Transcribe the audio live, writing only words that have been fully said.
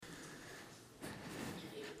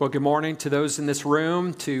Well, good morning to those in this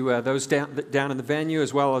room, to those down in the venue,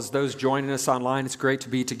 as well as those joining us online. It's great to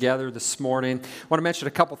be together this morning. I want to mention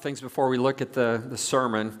a couple things before we look at the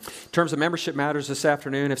sermon. In terms of membership matters this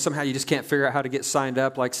afternoon, if somehow you just can't figure out how to get signed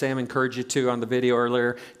up, like Sam encouraged you to on the video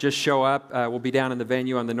earlier, just show up. We'll be down in the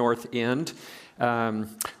venue on the north end.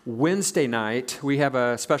 Wednesday night, we have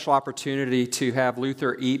a special opportunity to have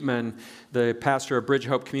Luther Eatman, the pastor of Bridge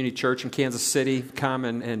Hope Community Church in Kansas City, come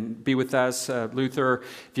and be with us. Luther,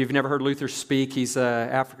 if you've never heard Luther speak, he's an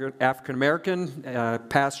African-American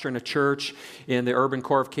pastor in a church in the urban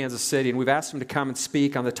core of Kansas City, and we've asked him to come and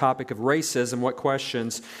speak on the topic of racism. What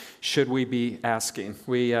questions should we be asking?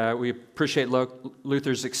 We appreciate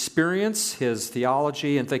Luther's experience, his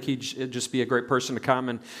theology, and think he'd just be a great person to come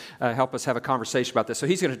and help us have a conversation about this. So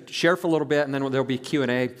he's going to share for a little bit, and then there'll be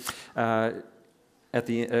Q&A at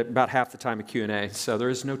about half the time of Q&A. So there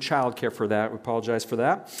is no childcare for that. We apologize for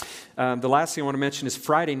that. The last thing I want to mention is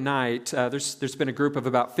Friday night. There's been a group of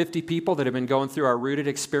about 50 people that have been going through our Rooted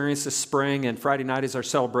experience this spring, and Friday night is our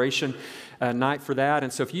celebration night for that.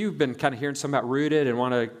 And so if you've been kind of hearing something about Rooted and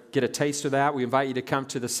want to get a taste of that, we invite you to come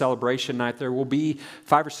to the celebration night. There will be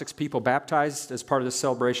 5 or 6 people baptized as part of the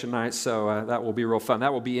celebration night, so that will be real fun.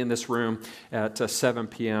 That will be in this room at 7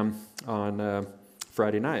 p.m. on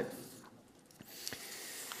Friday night.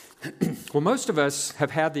 Well, most of us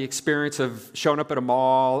have had the experience of showing up at a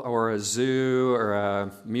mall or a zoo or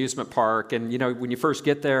an amusement park, and when you first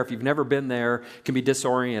get there, if you've never been there, it can be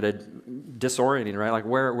disorienting, right? Like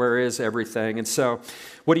where is everything? And so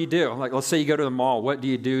what do? Like, let's say you go to the mall. What do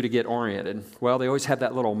you do to get oriented? Well, they always have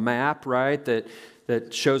that little map, right,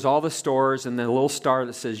 that shows all the stores and then a little star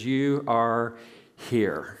that says you are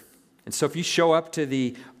here. And so if you show up to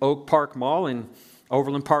the Oak Park Mall in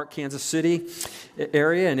Overland Park, Kansas City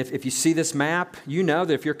area, and if you see this map, you know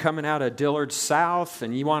that if you're coming out of Dillard South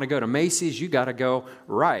and you want to go to Macy's, you got to go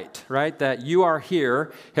right? That you are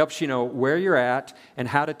here helps you know where you're at and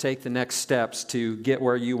how to take the next steps to get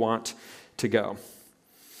where you want to go.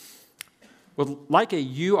 Well, like a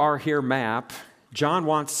you are here map, John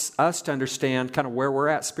wants us to understand kind of where we're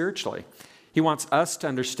at spiritually. He wants us to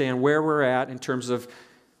understand where we're at in terms of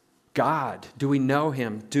God. Do we know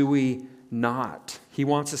Him? Do we not? He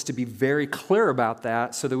wants us to be very clear about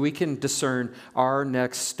that so that we can discern our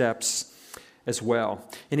next steps as well.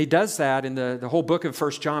 And he does that in the whole book of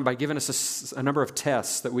 1 John by giving us a number of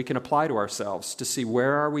tests that we can apply to ourselves to see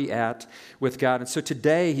where are we at with God. And so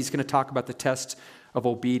today he's going to talk about the test of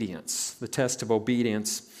obedience, the test of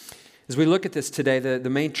obedience. As we look at this today, the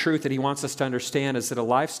main truth that he wants us to understand is that a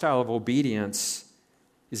lifestyle of obedience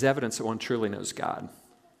is evidence that one truly knows God.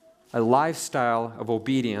 A lifestyle of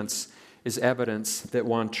obedience is evidence that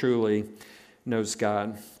one truly knows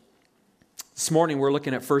God. This morning we're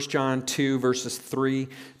looking at 1 John 2, verses 3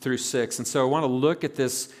 through 6. And so I want to look at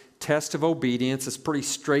this test of obedience. It's pretty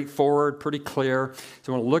straightforward, pretty clear.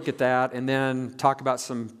 So I want to look at that and then talk about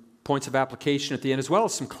some points of application at the end, as well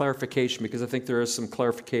as some clarification, because I think there is some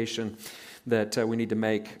clarification that we need to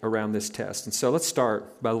make around this test. And so let's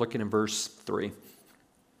start by looking in verse 3.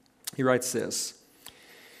 He writes this: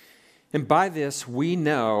 "And by this we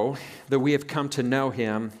know that we have come to know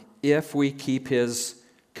Him if we keep His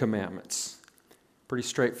commandments." Pretty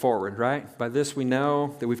straightforward, right? By this we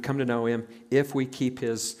know that we've come to know Him if we keep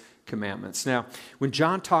His commandments. Now, when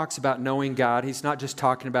John talks about knowing God, he's not just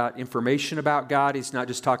talking about information about God. He's not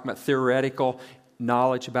just talking about theoretical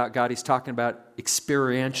knowledge about God. He's talking about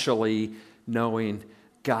experientially knowing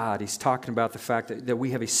God. He's talking about the fact that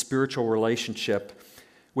we have a spiritual relationship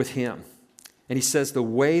with Him. And he says the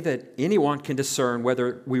way that anyone can discern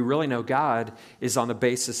whether we really know God is on the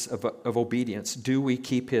basis of obedience. Do we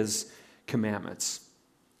keep His commandments?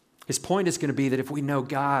 His point is going to be that if we know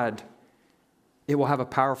God, it will have a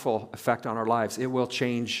powerful effect on our lives. It will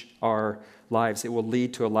change our lives. It will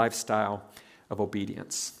lead to a lifestyle of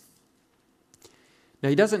obedience. Now,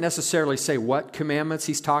 he doesn't necessarily say what commandments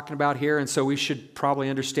he's talking about here, and so we should probably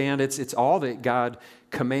understand it's all that God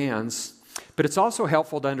commands. But it's also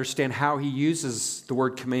helpful to understand how he uses the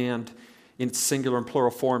word command in its singular and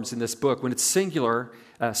plural forms in this book. When it's singular,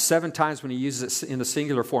 7 times when he uses it in the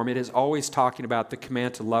singular form, it is always talking about the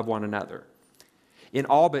command to love one another. In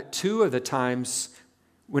all but 2 of the times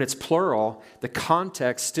when it's plural, the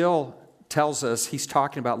context still tells us he's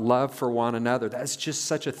talking about love for one another. That's just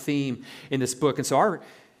such a theme in this book. And so our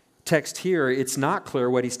text here, it's not clear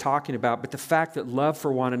what he's talking about, but the fact that love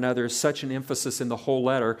for one another is such an emphasis in the whole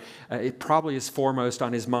letter, it probably is foremost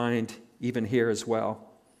on his mind even here as well.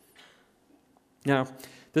 Now,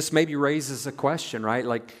 this maybe raises a question, right?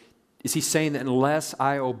 Like, is he saying that unless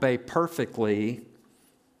I obey perfectly,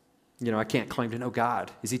 I can't claim to know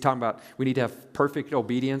God. Is he talking about we need to have perfect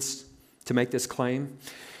obedience to make this claim?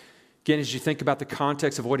 Again, as you think about the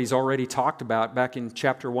context of what he's already talked about, back in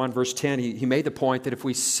chapter 1, verse 10, he made the point that if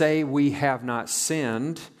we say we have not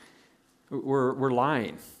sinned, we're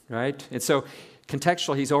lying, right? And so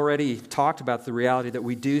contextually, he's already talked about the reality that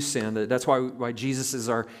we do sin. That's why Jesus is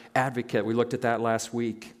our advocate. We looked at that last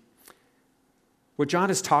week. What John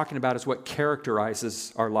is talking about is what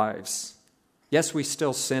characterizes our lives. Yes, we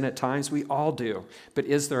still sin at times. We all do. But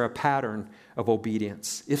is there a pattern of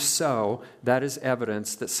obedience? If so, that is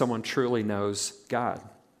evidence that someone truly knows God.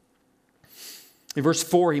 In verse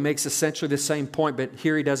 4, he makes essentially the same point, but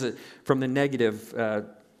here he does it from the negative,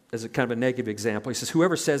 as a kind of a negative example. He says,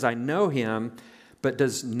 whoever says, I know him, but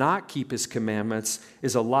does not keep his commandments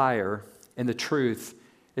is a liar, and the truth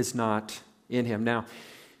is not in him. Now,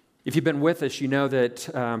 if you've been with us, you know that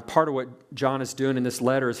part of what John is doing in this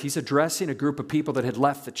letter is he's addressing a group of people that had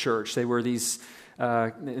left the church. They were these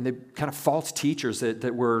kind of false teachers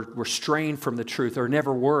that were straying from the truth or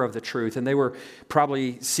never were of the truth. And they were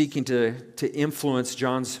probably seeking to influence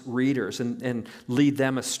John's readers and lead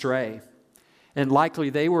them astray. And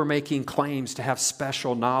likely they were making claims to have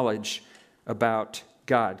special knowledge about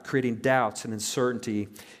God, creating doubts and uncertainty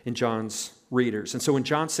in John's readers. And so when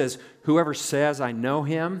John says, whoever says, I know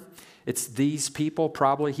him, it's these people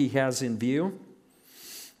probably he has in view.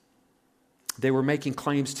 They were making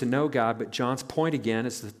claims to know God, but John's point again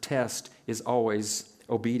is the test is always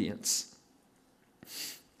obedience.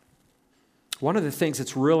 One of the things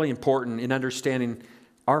that's really important in understanding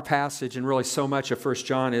our passage and really so much of 1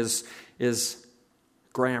 John is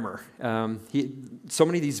grammar. So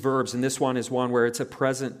many of these verbs, and this one is one where it's a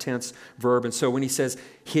present tense verb. And so when he says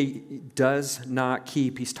he does not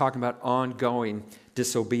keep, he's talking about ongoing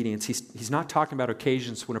disobedience. He's not talking about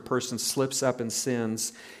occasions when a person slips up and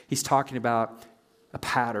sins. He's talking about a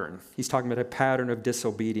pattern. He's talking about a pattern of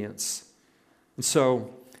disobedience. And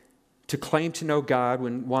so to claim to know God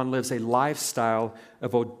when one lives a lifestyle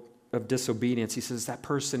of disobedience, he says that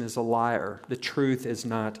person is a liar. The truth is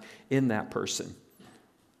not in that person.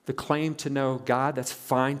 The claim to know God, that's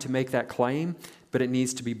fine to make that claim, but it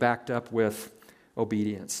needs to be backed up with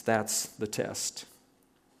obedience. That's the test.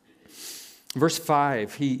 Verse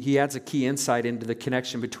 5, he adds a key insight into the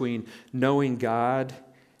connection between knowing God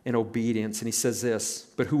and obedience. And he says this,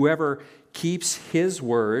 but whoever keeps his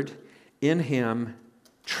word, in him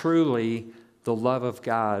truly the love of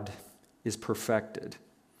God is perfected.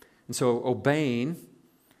 And so obeying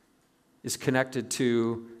is connected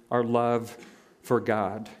to our love for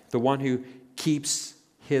God. The one who keeps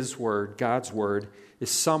his word, God's word, is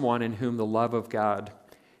someone in whom the love of God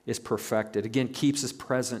is perfected. Again, keeps is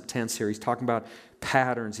present tense here. He's talking about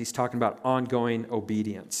patterns. He's talking about ongoing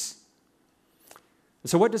obedience.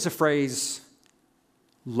 So what does the phrase,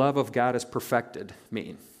 love of God is perfected,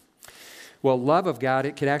 mean? Well, love of God,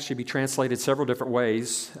 it could actually be translated several different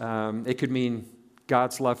ways. It could mean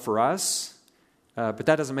God's love for us, but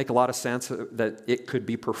that doesn't make a lot of sense that it could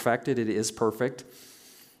be perfected. It is perfect.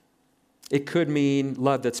 It could mean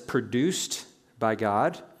love that's produced by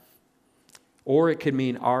God, or it could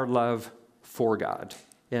mean our love for God.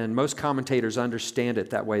 And most commentators understand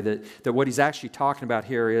it that way, that what he's actually talking about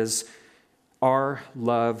here is our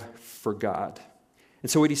love for God. And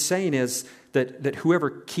so what he's saying is that whoever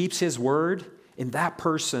keeps his word, in that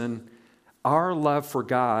person, our love for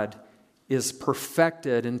God is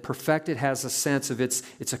perfected, and perfected has a sense of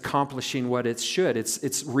it's accomplishing what it should.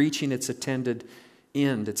 It's reaching its intended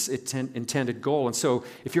end, its intended goal. And so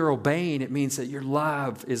if you're obeying, it means that your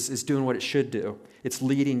love is doing what it should do. It's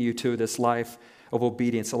leading you to this life of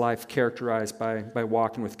obedience, a life characterized by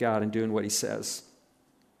walking with God and doing what he says.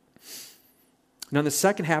 Now in the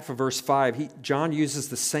second half of verse 5, John uses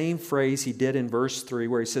the same phrase he did in verse 3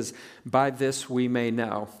 where he says, by this we may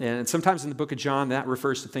know. And sometimes in the book of John that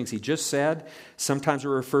refers to things he just said. Sometimes it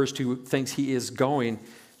refers to things he is going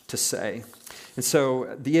to say. And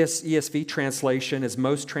so the ESV translation, as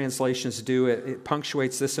most translations do, it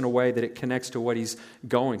punctuates this in a way that it connects to what he's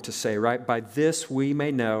going to say, right? By this we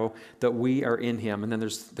may know that we are in him. And then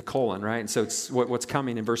there's the colon, right? And so it's what's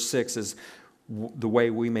coming in verse 6 is the way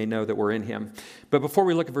we may know that we're in him. But before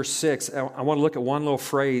we look at verse 6, I want to look at one little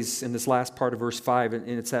phrase in this last part of verse 5, and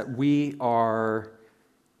it's that we are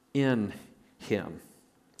in him.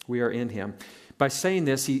 We are in him. By saying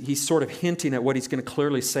this, he's sort of hinting at what he's going to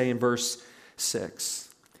clearly say in verse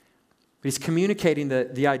 6. He's communicating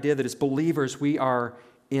the idea that as believers, we are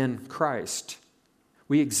in Christ.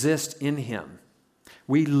 We exist in him.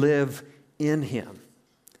 We live in him.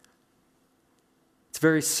 It's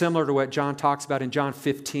very similar to what John talks about in John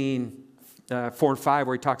 15, 4 and 5,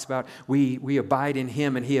 where he talks about we abide in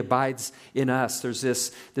him and he abides in us. There's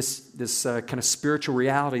this kind of spiritual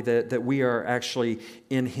reality that we are actually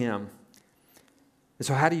in him. And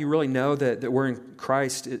so how do you really know that we're in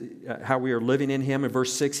Christ, how we are living in him? In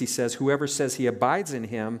verse 6, he says, whoever says he abides in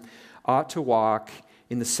him ought to walk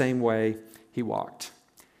in the same way he walked.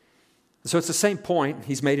 So it's the same point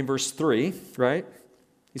he's made in verse 3, right?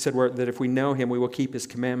 He said that if we know him, we will keep his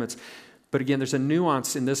commandments. But again, there's a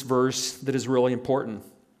nuance in this verse that is really important.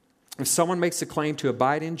 If someone makes a claim to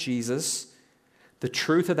abide in Jesus, the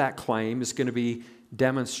truth of that claim is going to be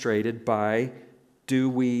demonstrated by, do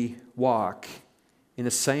we walk in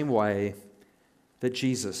the same way that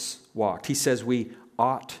Jesus walked? He says we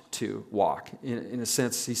ought to walk. In a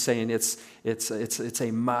sense, he's saying it's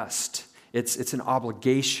a must. It's an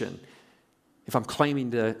obligation. If I'm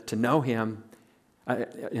claiming to know him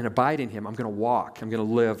and abide in him, I'm going to walk. I'm going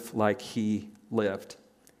to live like he lived.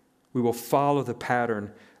 We will follow the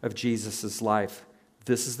pattern of Jesus' life.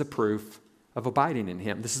 This is the proof of abiding in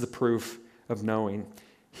him. This is the proof of knowing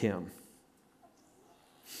him.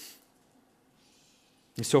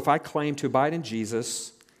 And so if I claim to abide in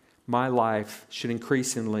Jesus, my life should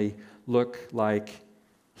increasingly look like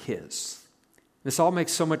his. This all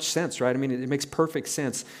makes so much sense, right? I mean, it makes perfect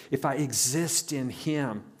sense. If I exist in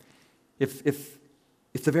him, if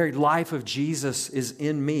the very life of Jesus is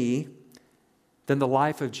in me, then the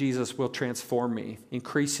life of Jesus will transform me,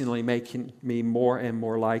 increasingly making me more and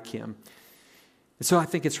more like him. And so I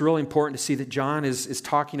think it's really important to see that John is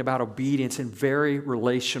talking about obedience in very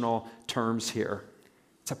relational terms here.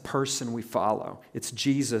 It's a person we follow. It's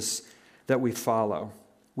Jesus that we follow.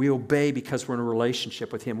 We obey because we're in a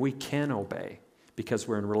relationship with him. We can obey because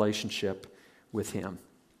we're in a relationship with him.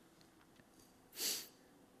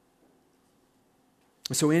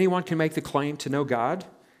 So anyone can make the claim to know God.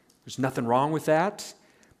 There's nothing wrong with that.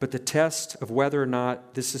 But the test of whether or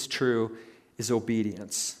not this is true is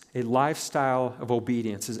obedience. A lifestyle of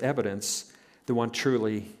obedience is evidence that one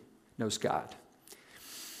truly knows God.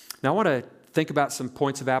 Now I want to think about some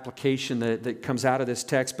points of application that comes out of this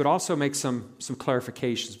text, but also make some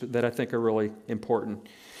clarifications that I think are really important.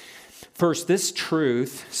 First, this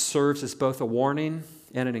truth serves as both a warning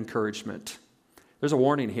and an encouragement. There's a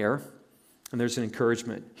warning here, and there's an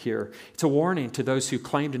encouragement here. It's a warning to those who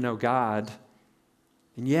claim to know God,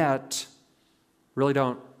 and yet really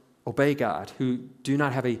don't obey God, who do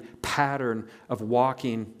not have a pattern of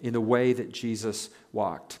walking in the way that Jesus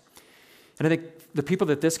walked. And I think the people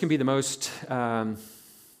that this can be the most,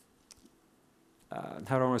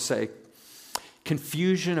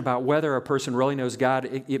 confusion about whether a person really knows God,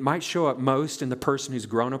 it might show up most in the person who's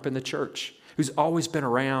grown up in the church, who's always been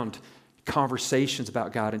around conversations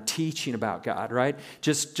about God and teaching about God, right?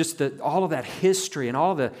 All of that history and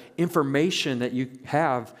all the information that you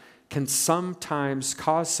have can sometimes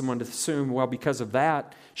cause someone to assume, well, because of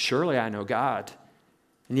that, surely I know God.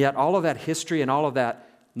 And yet all of that history and all of that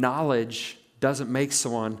knowledge doesn't make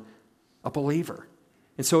someone a believer.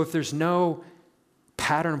 And so if there's no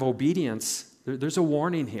pattern of obedience, there's a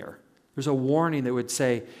warning here. There's a warning that would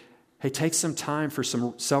say, hey, take some time for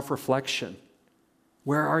some self-reflection.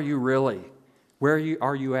 Where are you really? Where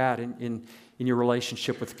are you at in your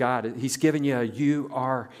relationship with God? He's given you a you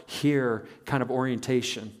are here kind of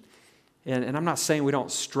orientation. And I'm not saying we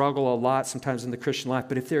don't struggle a lot sometimes in the Christian life,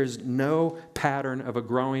 but if there's no pattern of a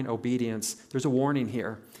growing obedience, there's a warning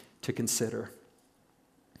here to consider.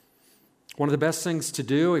 One of the best things to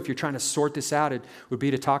do if you're trying to sort this out, it would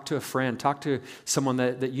be to talk to a friend, talk to someone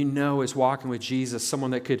that you know is walking with Jesus,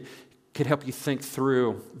 someone that could help you think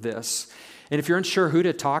through this. And if you're unsure who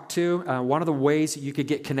to talk to, one of the ways that you could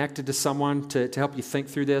get connected to someone to help you think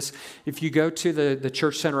through this, if you go to the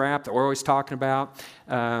Church Center app that we're always talking about,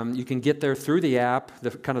 you can get there through the app,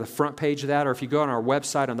 the front page of that, or if you go on our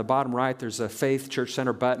website on the bottom right, there's a Faith Church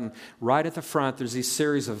Center button. Right at the front, there's these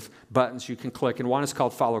series of buttons you can click, and one is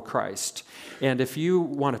called Follow Christ. And if you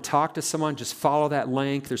want to talk to someone, just follow that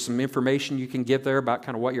link. There's some information you can give there about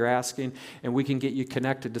kind of what you're asking, and we can get you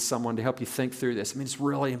connected to someone to help you think through this. I mean, it's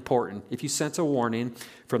really important. If you sense a warning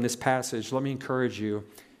from this passage, let me encourage you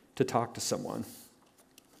to talk to someone.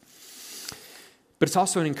 But it's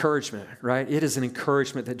also an encouragement, right? It is an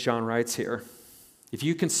encouragement that John writes here. If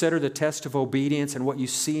you consider the test of obedience and what you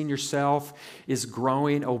see in yourself is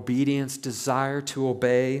growing obedience, desire to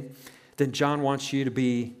obey, then John wants you to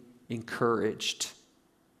be encouraged.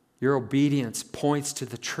 Your obedience points to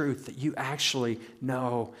the truth that you actually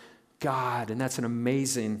know God, and that's an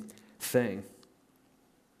amazing thing.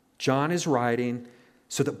 John is writing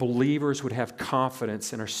so that believers would have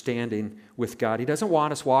confidence in our standing with God. He doesn't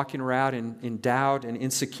want us walking around in doubt and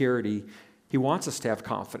insecurity, He wants us to have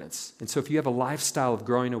confidence. And so if you have a lifestyle of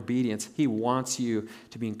growing obedience, He wants you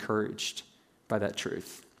to be encouraged by that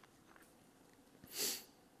truth.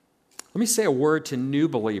 Let me say a word to new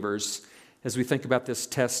believers as we think about this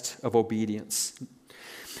test of obedience.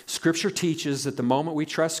 Scripture teaches that the moment we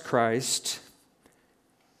trust Christ,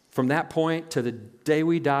 from that point to the day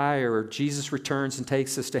we die or Jesus returns and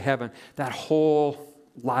takes us to heaven, that whole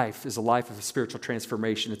life is a life of spiritual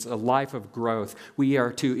transformation. It's a life of growth. We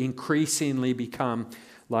are to increasingly become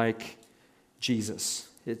like Jesus.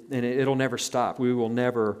 It'll never stop. We will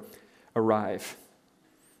never arrive.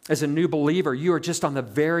 As a new believer, you are just on the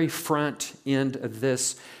very front end of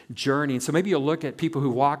this journey. And so maybe you'll look at people who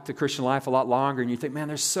walk the Christian life a lot longer and you think, man,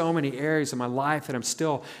 there's so many areas of my life that I'm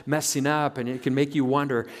still messing up. And it can make you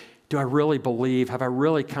wonder, do I really believe? Have I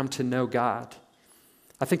really come to know God?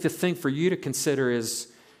 I think the thing for you to consider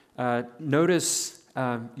is notice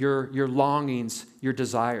your longings, your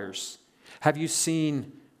desires. Have you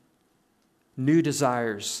seen new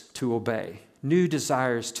desires to obey? New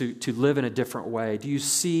desires to live in a different way? Do you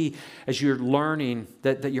see, as you're learning,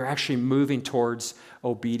 that you're actually moving towards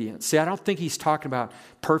obedience? See, I don't think he's talking about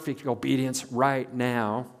perfect obedience right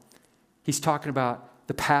now. He's talking about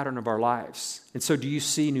the pattern of our lives. And so do you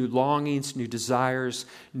see new longings, new desires,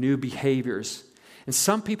 new behaviors? And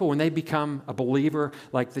some people, when they become a believer,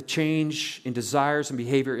 like the change in desires and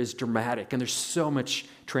behavior is dramatic. And there's so much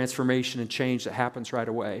transformation and change that happens right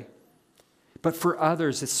away. But for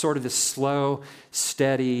others, it's sort of this slow,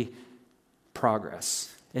 steady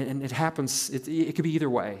progress. And it happens, it could be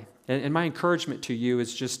either way. And my encouragement to you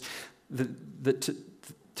is just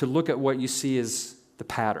to look at what you see as the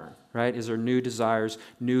pattern, right? Is there new desires,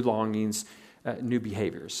 new longings, new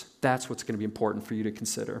behaviors? That's what's going to be important for you to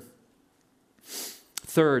consider.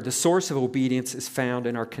 Third, the source of obedience is found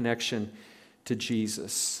in our connection to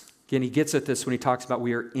Jesus. Again, he gets at this when he talks about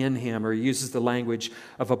we are in him, or he uses the language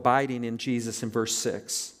of abiding in Jesus in verse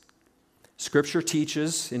 6. Scripture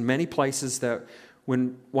teaches in many places that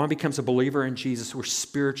when one becomes a believer in Jesus, we're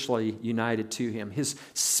spiritually united to him. His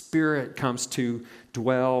Spirit comes to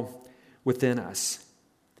dwell within us.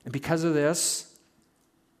 And because of this,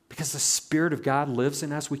 because the Spirit of God lives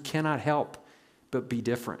in us, we cannot help but be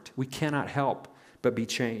different. We cannot help but be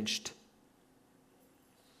changed.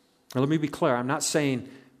 Now, let me be clear. I'm not saying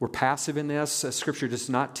we're passive in this. Scripture does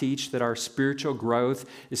not teach that our spiritual growth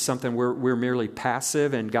is something we're merely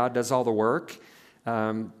passive and God does all the work.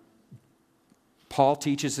 Paul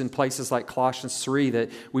teaches in places like Colossians 3 that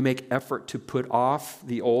we make effort to put off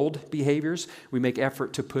the old behaviors. We make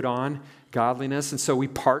effort to put on godliness. And so we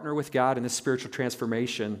partner with God in this spiritual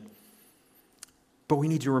transformation. But we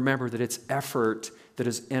need to remember that it's effort that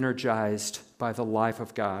is energized by the life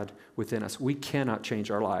of God within us. We cannot change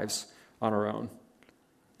our lives on our own.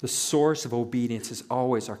 The source of obedience is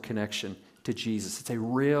always our connection to Jesus. It's a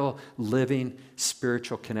real, living,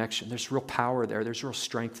 spiritual connection. There's real power there. There's real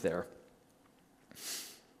strength there.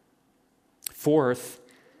 Fourth,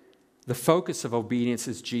 the focus of obedience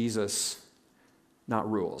is Jesus, not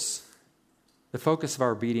rules. The focus of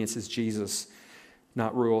our obedience is Jesus,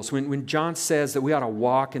 not rules. When John says that we ought to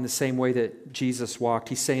walk in the same way that Jesus walked,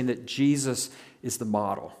 he's saying that Jesus is the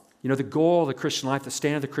model. You know, the goal of the Christian life, the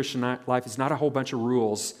standard of the Christian life is not a whole bunch of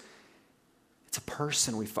rules. It's a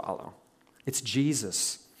person we follow. It's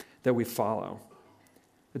Jesus that we follow.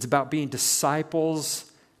 It's about being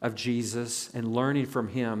disciples of Jesus and learning from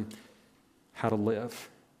him how to live.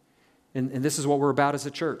 And this is what we're about as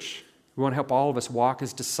a church. We want to help all of us walk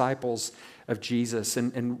as disciples of Jesus.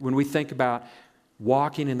 And when we think about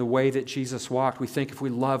walking in the way that Jesus walked, we think if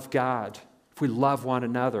we love God, if we love one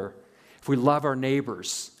another, if we love our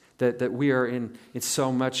neighbors, that we are in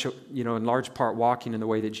so much, in large part walking in the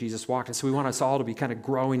way that Jesus walked. And so we want us all to be kind of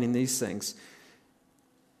growing in these things.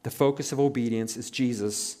 The focus of obedience is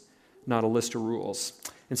Jesus, not a list of rules.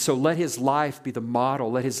 And so let his life be the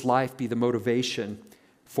model. Let his life be the motivation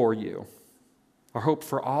for you. Our hope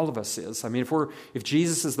for all of us is, if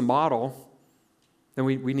Jesus is the model, then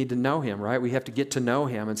we need to know him, right? We have to get to know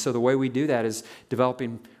him. And so the way we do that is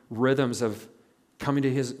developing rhythms of coming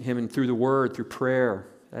to him and through the word, through prayer,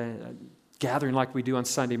 gathering like we do on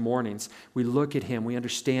Sunday mornings. We look at him, we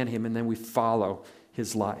understand him, and then we follow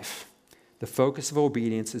his life. The focus of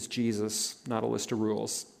obedience is Jesus, not a list of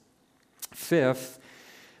rules. Fifth,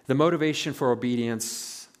 the motivation for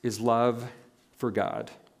obedience is love for God.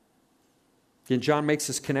 Again, John makes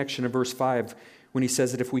this connection in verse 5 when he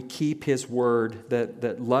says that if we keep his word,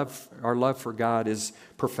 that our love for God is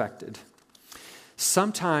perfected.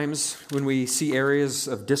 Sometimes when we see areas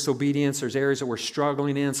of disobedience, there's areas that we're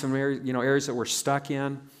struggling in, some areas that we're stuck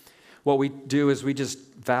in, what we do is we just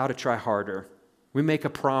vow to try harder. We make a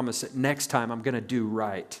promise that next time I'm going to do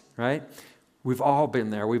right, right? We've all been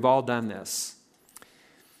there. We've all done this.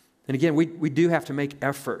 And again, we do have to make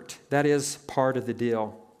effort. That is part of the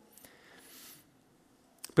deal.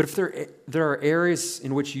 But if there are areas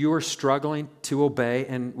in which you are struggling to obey,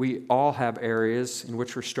 and we all have areas in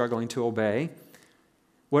which we're struggling to obey,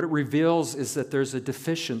 what it reveals is that there's a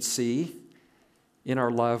deficiency in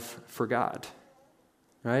our love for God,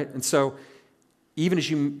 right? And so even as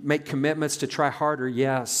you make commitments to try harder,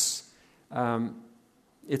 yes,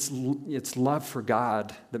 it's love for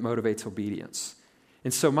God that motivates obedience.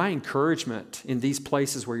 And so my encouragement in these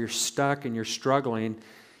places where you're stuck and you're struggling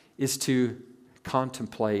is to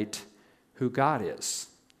contemplate who God is.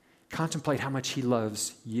 Contemplate how much He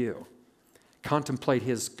loves you. Contemplate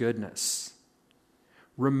His goodness.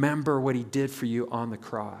 Remember what He did for you on the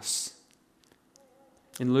cross.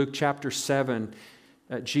 In Luke chapter 7,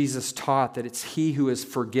 Jesus taught that it's He who is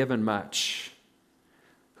forgiven much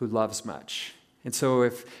who loves much. And so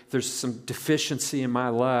if there's some deficiency in my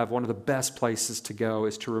love, one of the best places to go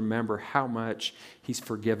is to remember how much He's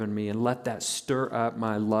forgiven me and let that stir up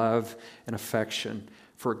my love and affection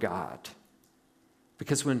for God.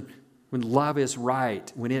 Because when love is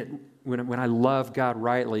right, when I love God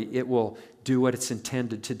rightly, it will do what it's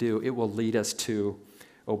intended to do. It will lead us to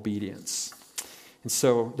obedience. And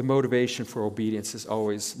so the motivation for obedience is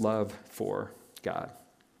always love for God.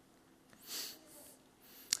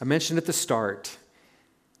 I mentioned at the start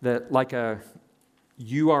that like a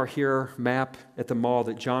 "you are here" map at the mall,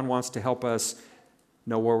 that John wants to help us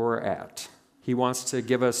know where we're at. He wants to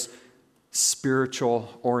give us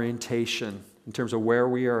spiritual orientation in terms of where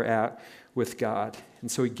we are at with God. And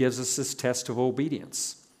so he gives us this test of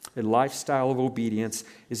obedience. A lifestyle of obedience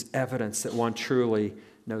is evidence that one truly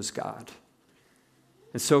knows God.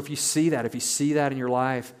 And so if you see that in your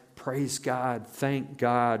life, praise God, thank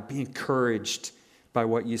God, be encouraged by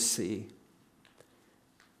what you see.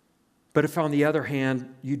 But if, on the other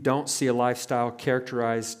hand, you don't see a lifestyle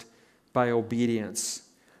characterized by obedience,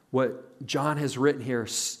 what John has written here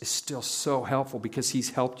is still so helpful because he's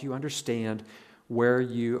helped you understand where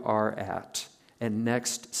you are at and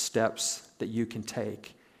next steps that you can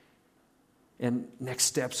take. And next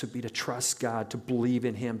steps would be to trust God, to believe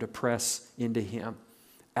in Him, to press into Him.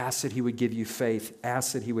 Ask that He would give you faith.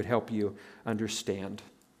 Ask that He would help you understand.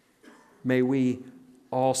 May we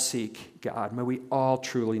all seek God. May we all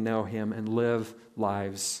truly know Him and live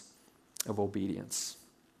lives of obedience.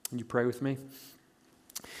 Can you pray with me?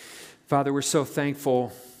 Father, we're so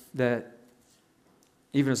thankful that,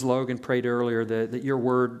 even as Logan prayed earlier, that your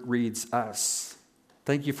word reads us.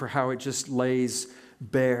 Thank you for how it just lays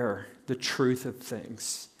bare the truth of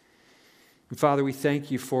things. And Father, we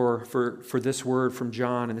thank you for this word from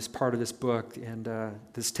John and this part of this book and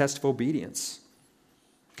this test of obedience.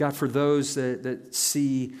 God, for those that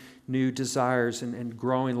see new desires and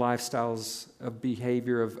growing lifestyles of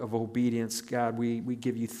behavior, of obedience, God, we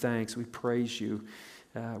give you thanks. We praise you.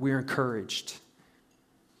 We are encouraged.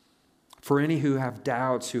 For any who have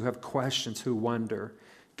doubts, who have questions, who wonder,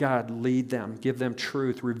 God, lead them. Give them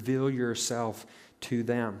truth. Reveal yourself to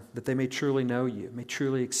them, that they may truly know you, may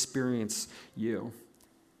truly experience you.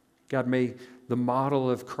 God, may the model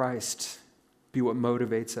of Christ be what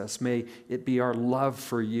motivates us. May it be our love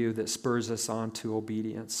for you that spurs us on to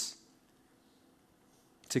obedience.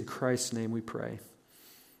 It's in Christ's name we pray.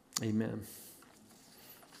 Amen.